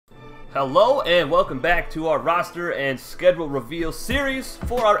Hello and welcome back to our roster and schedule reveal series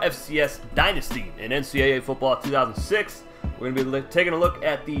for our FCS Dynasty in NCAA Football 2006. We're going to be taking a look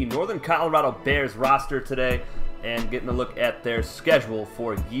at the Northern Colorado Bears roster today and getting a look at their schedule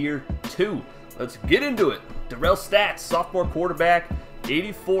for year 2. Let's get into it. Darrell Stats, sophomore quarterback,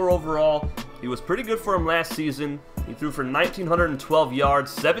 84 overall. He was pretty good for him last season. He threw for 1,912 yards,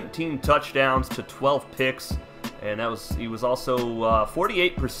 17 touchdowns to 12 picks. And he was also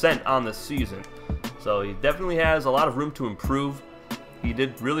 48% on the season. So he definitely has a lot of room to improve. He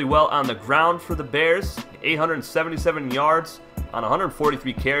did really well on the ground for the Bears, 877 yards on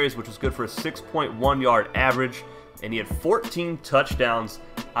 143 carries, which was good for a 6.1 yard average. And he had 14 touchdowns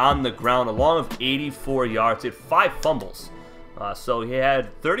on the ground, along with 84 yards. He had 5 fumbles. So he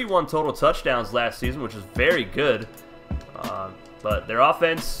had 31 total touchdowns last season, which is very good. But their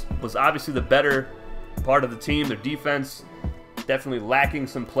offense was obviously the better part of the team. Their defense definitely lacking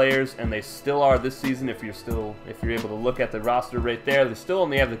some players, and they still are this season. If you're able to look at the roster right there, they still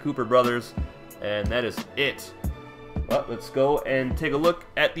only have the Cooper brothers, and that is it. Well, let's go and take a look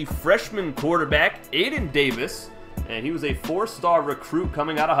at the freshman quarterback, Aiden Davis, and he was a 4-star recruit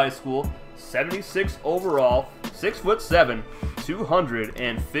coming out of high school, 76 overall, 6'7",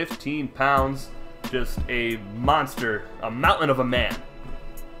 215 pounds, just a monster, a mountain of a man.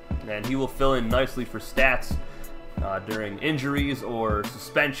 And he will fill in nicely for Stats during injuries or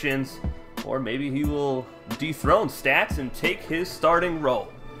suspensions, or maybe he will dethrone Stats and take his starting role.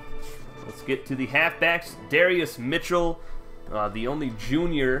 Let's get to the halfbacks. Darius Mitchell, the only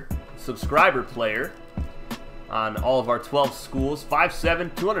junior subscriber player on all of our 12 schools,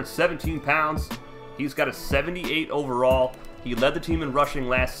 5'7", 217 pounds. He's got a 78 overall. He led the team in rushing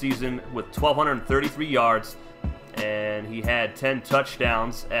last season with 1,233 yards. And he had 10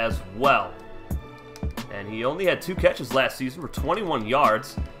 touchdowns as well. And he only had 2 catches last season for 21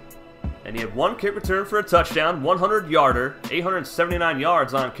 yards. And he had 1 kick return for a touchdown, 100-yarder, 879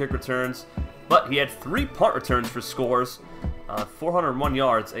 yards on kick returns. But he had 3 punt returns for scores, 401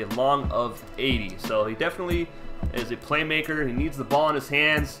 yards, a long of 80. So he definitely is a playmaker. He needs the ball in his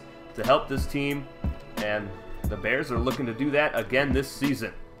hands to help this team. And the Bears are looking to do that again this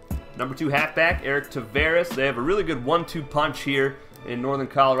season. Number 2 halfback, Eric Tavares. They have a really good 1-2 punch here in Northern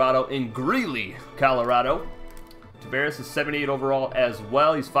Colorado, in Greeley, Colorado. Tavares is 78 overall as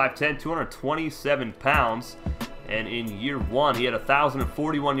well. He's 5'10", 227 pounds. And in year 1, he had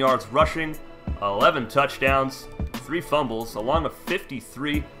 1,041 yards rushing, 11 touchdowns, 3 fumbles, along with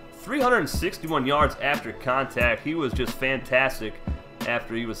 361 yards after contact. He was just fantastic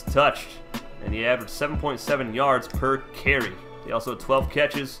after he was touched. And he averaged 7.7 yards per carry. He also had 12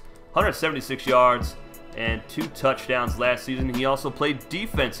 catches, 176 yards, and 2 touchdowns last season. He also played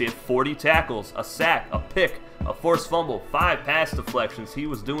defense. He had 40 tackles, a sack, a pick, a forced fumble, 5 pass deflections. He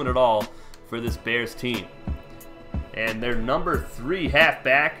was doing it all for this Bears team. And their number 3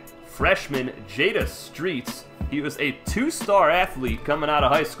 halfback, freshman Jada Streets. He was a 2-star athlete coming out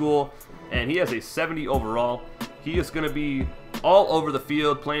of high school, and he has a 70 overall. He is going to be all over the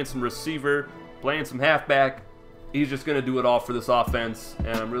field, playing some receiver, playing some halfback. He's just going to do it all for this offense, and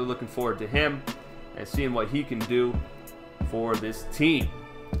I'm really looking forward to him and seeing what he can do for this team.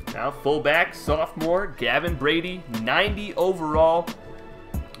 Now, fullback, sophomore, Gavin Brady, 90 overall.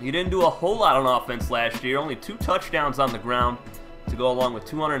 He didn't do a whole lot on offense last year, only 2 touchdowns on the ground to go along with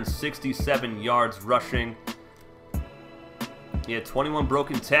 267 yards rushing. He had 21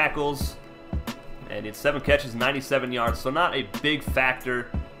 broken tackles, and he had 7 catches, 97 yards, so not a big factor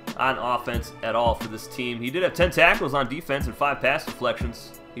on offense at all for this team. He did have 10 tackles on defense and 5 pass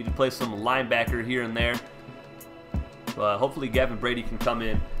deflections. He did play some linebacker here and there. But hopefully Gavin Brady can come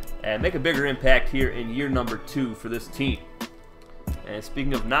in and make a bigger impact here in year number 2 for this team. And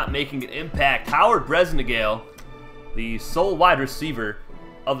speaking of not making an impact, Howard Bresnagale, the sole wide receiver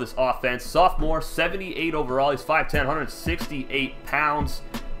of this offense, sophomore, 78 overall. He's 5'10", 168 pounds.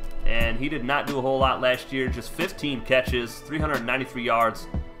 And he did not do a whole lot last year, just 15 catches, 393 yards,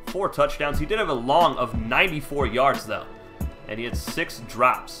 4 touchdowns. He did have a long of 94 yards, though, and he had 6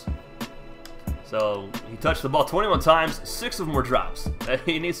 drops. So he touched the ball 21 times, 6 of them were drops.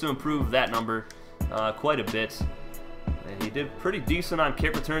 He needs to improve that number quite a bit. And he did pretty decent on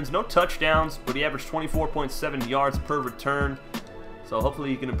kick returns. No touchdowns, but he averaged 24.7 yards per return. So hopefully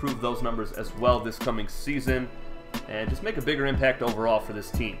he can improve those numbers as well this coming season and just make a bigger impact overall for this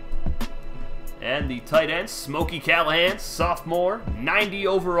team. And the tight end, Smokey Callahan, sophomore, 90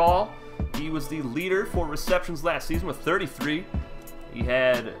 overall. He was the leader for receptions last season with 33. He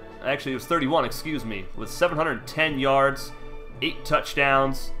had, actually it was 31, excuse me, with 710 yards, 8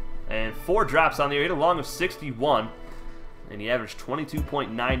 touchdowns, and 4 drops on the year, along with 61. and he averaged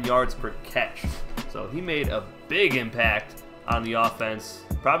 22.9 yards per catch. So he made a big impact on the offense,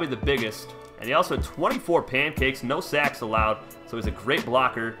 probably the biggest. And he also had 24 pancakes, no sacks allowed, so he's a great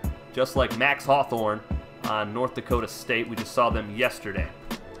blocker, just like Max Hawthorne on North Dakota State. We just saw them yesterday.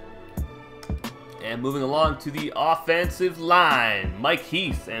 And moving along to the offensive line, Mike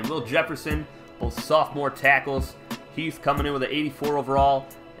Heath and Will Jefferson, both sophomore tackles. Heath coming in with an 84 overall,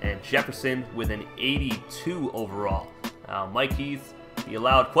 and Jefferson with an 82 overall. Mike Heath, he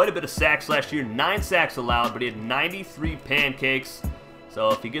allowed quite a bit of sacks last year, 9 sacks allowed, but he had 93 pancakes.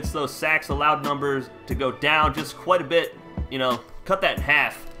 So if he gets those sacks allowed numbers to go down just quite a bit, you know, cut that in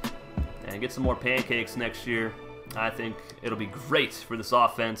half and get some more pancakes next year, I think it'll be great for this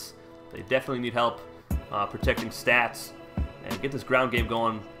offense. They definitely need help protecting stats and get this ground game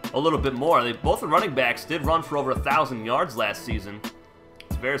going a little bit more. Both the running backs did run for over 1,000 yards last season.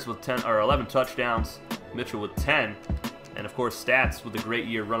 Tavares with 11 touchdowns, Mitchell with 10, and of course Stats with a great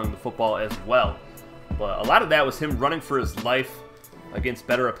year running the football as well. But a lot of that was him running for his life against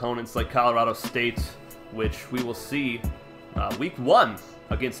better opponents like Colorado State, which we will see week 1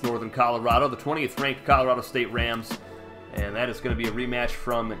 against Northern Colorado, the 20th ranked Colorado State Rams, and that is going to be a rematch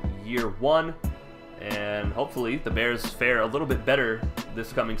from year 1, and hopefully the Bears fare a little bit better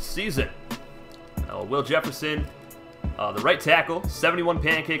this coming season. Will Jefferson, the right tackle, 71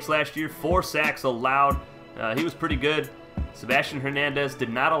 pancakes last year, 4 sacks allowed. He was pretty good. Sebastian Hernandez did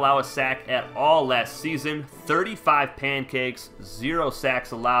not allow a sack at all last season. 35 pancakes, 0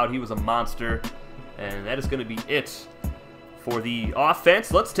 sacks allowed. He was a monster. And that is going to be it for the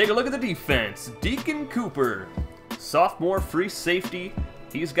offense. Let's take a look at the defense. Deacon Cooper, sophomore free safety.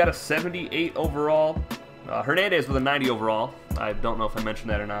 He's got a 78 overall. Hernandez with a 90 overall. I don't know if I mentioned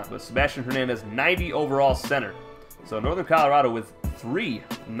that or not, but Sebastian Hernandez, 90 overall center. So Northern Colorado with 3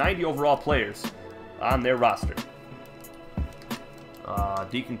 90 overall players on their roster.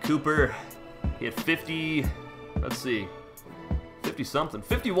 Deacon Cooper, he had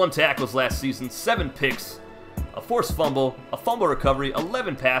 51 tackles last season, 7 picks, a forced fumble, a fumble recovery,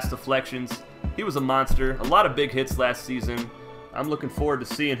 11 pass deflections. He was a monster, a lot of big hits last season. I'm looking forward to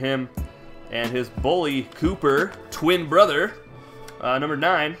seeing him and his bully Cooper, twin brother, number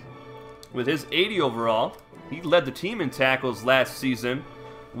 9, with his 80 overall. He led the team in tackles last season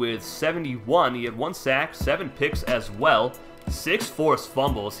with 71. He had 1 sack, 7 picks as well, 6 forced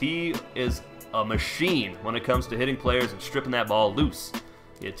fumbles. He is a machine when it comes to hitting players and stripping that ball loose.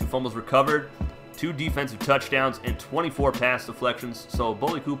 He had 2 fumbles recovered, 2 defensive touchdowns, and 24 pass deflections. So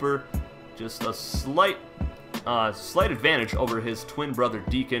Bully Cooper, just a slight advantage over his twin brother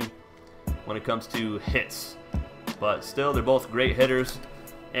Deacon when it comes to hits. But still, they're both great hitters.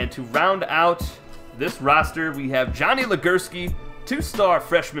 And to round out this roster, we have Johnny Legursky, 2-star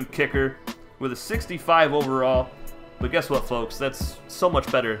freshman kicker with a 65 overall. But guess what, folks? That's so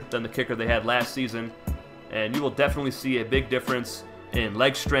much better than the kicker they had last season. And you will definitely see a big difference in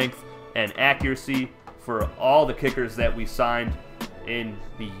leg strength and accuracy for all the kickers that we signed in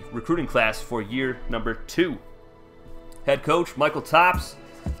the recruiting class for year number 2. Head coach Michael Tops,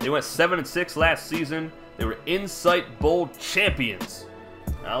 they went 7-6 last season. They were Insight Bowl champions.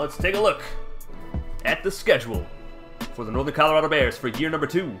 Now let's take a look at the schedule for the Northern Colorado Bears for year number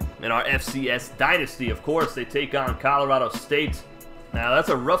 2 in our FCS Dynasty. Of course, they take on Colorado State. Now, that's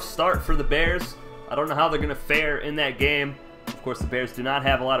a rough start for the Bears. I don't know how they're going to fare in that game. Of course, the Bears do not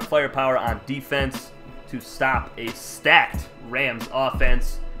have a lot of firepower on defense to stop a stacked Rams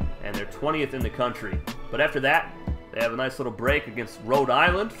offense, and they're 20th in the country. But after that, they have a nice little break against Rhode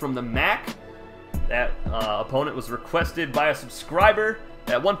Island from the MAC. That opponent was requested by a subscriber.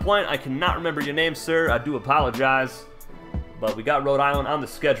 At one point, I cannot remember your name, sir. I do apologize. But we got Rhode Island on the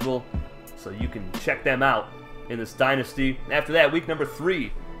schedule, so you can check them out in this dynasty. After that, week number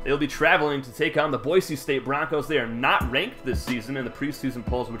 3, they'll be traveling to take on the Boise State Broncos. They are not ranked this season in the preseason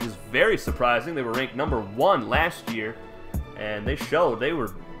polls, which is very surprising. They were ranked number 1 last year, and they showed.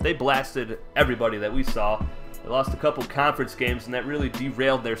 They blasted everybody that we saw. They lost a couple conference games, and that really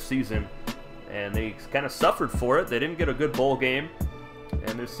derailed their season, and they kind of suffered for it. They didn't get a good bowl game,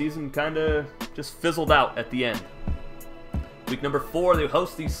 and their season kind of just fizzled out at the end. Week number 4, they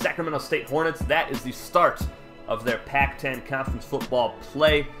host the Sacramento State Hornets. That is the start of their Pac-10 Conference football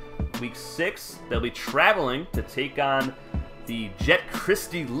play. Week 6, they'll be traveling to take on the Jet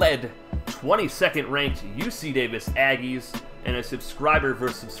Christie-led 22nd ranked UC Davis Aggies in a subscriber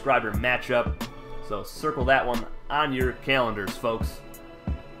versus subscriber matchup. So circle that one on your calendars, folks.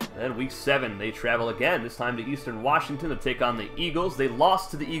 Then week 7, they travel again, this time to Eastern Washington to take on the Eagles. They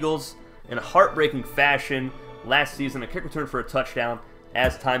lost to the Eagles in a heartbreaking fashion last season, a kick return for a touchdown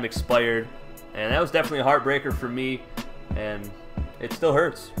as time expired. And that was definitely a heartbreaker for me. and it still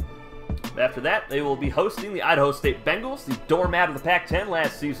hurts. After that, they will be hosting the Idaho State Bengals, the doormat of the Pac-10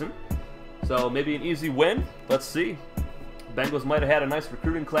 last season. So maybe an easy win. Let's see. Bengals might have had a nice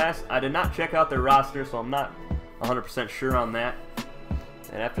recruiting class. I did not check out their roster, so I'm not 100% sure on that.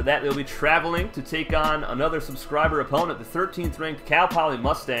 And after that, they'll be traveling to take on another subscriber opponent, the 13th ranked Cal Poly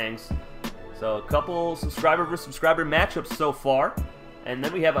Mustangs. So a couple subscriber versus subscriber matchups so far. And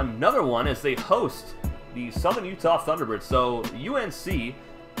then we have another one as they host the Southern Utah Thunderbirds. So UNC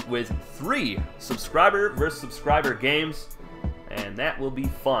with 3 subscriber versus subscriber games. And that will be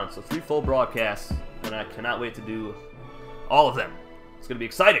fun. So 3 full broadcasts. And I cannot wait to do all of them. It's going to be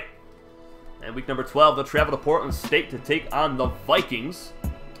exciting. And week number 12, they'll travel to Portland State to take on the Vikings.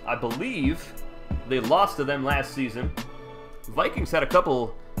 I believe they lost to them last season. Vikings had a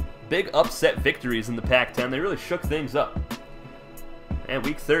couple big upset victories in the Pac-10. They really shook things up. And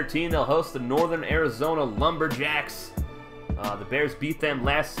week 13, they'll host the Northern Arizona Lumberjacks. The Bears beat them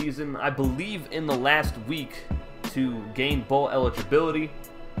last season, I believe, in the last week to gain bowl eligibility.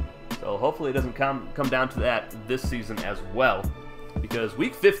 So hopefully it doesn't come down to that this season as well. Because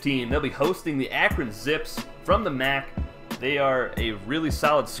week 15, they'll be hosting the Akron Zips from the MAC. They are a really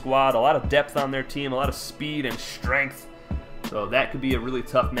solid squad, a lot of depth on their team, a lot of speed and strength. So that could be a really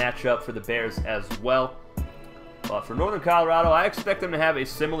tough matchup for the Bears as well. But for Northern Colorado, I expect them to have a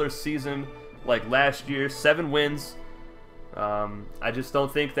similar season like last year, 7 wins. I just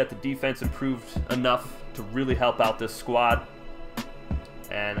don't think that the defense improved enough to really help out this squad.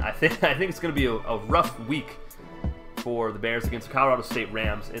 And I think it's going to be a rough week for the Bears against the Colorado State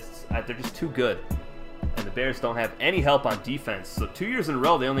Rams. They're just too good. And the Bears don't have any help on defense. So 2 years in a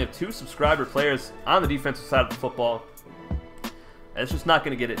row, they only have 2 subscriber players on the defensive side of the football. And it's just not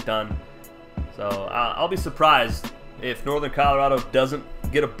going to get it done. So I'll be surprised if Northern Colorado doesn't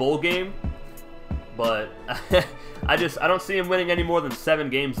get a bowl game. But I don't see them winning any more than 7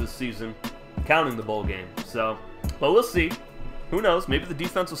 games this season, counting the bowl game. So, but we'll see. Who knows? Maybe the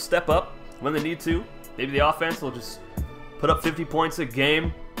defense will step up when they need to. Maybe the offense will just put up 50 points a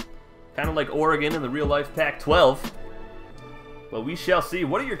game, kind of like Oregon in the real-life Pac-12. But we shall see.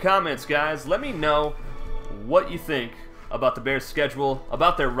 What are your comments, guys? Let me know what you think about the Bears' schedule,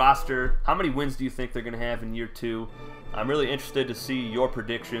 about their roster. How many wins do you think they're going to have in year 2? I'm really interested to see your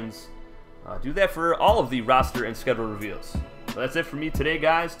predictions. Do that for all of the roster and schedule reveals. So that's it for me today,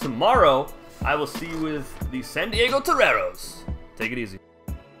 guys. Tomorrow, I will see you with the San Diego Toreros. Take it easy.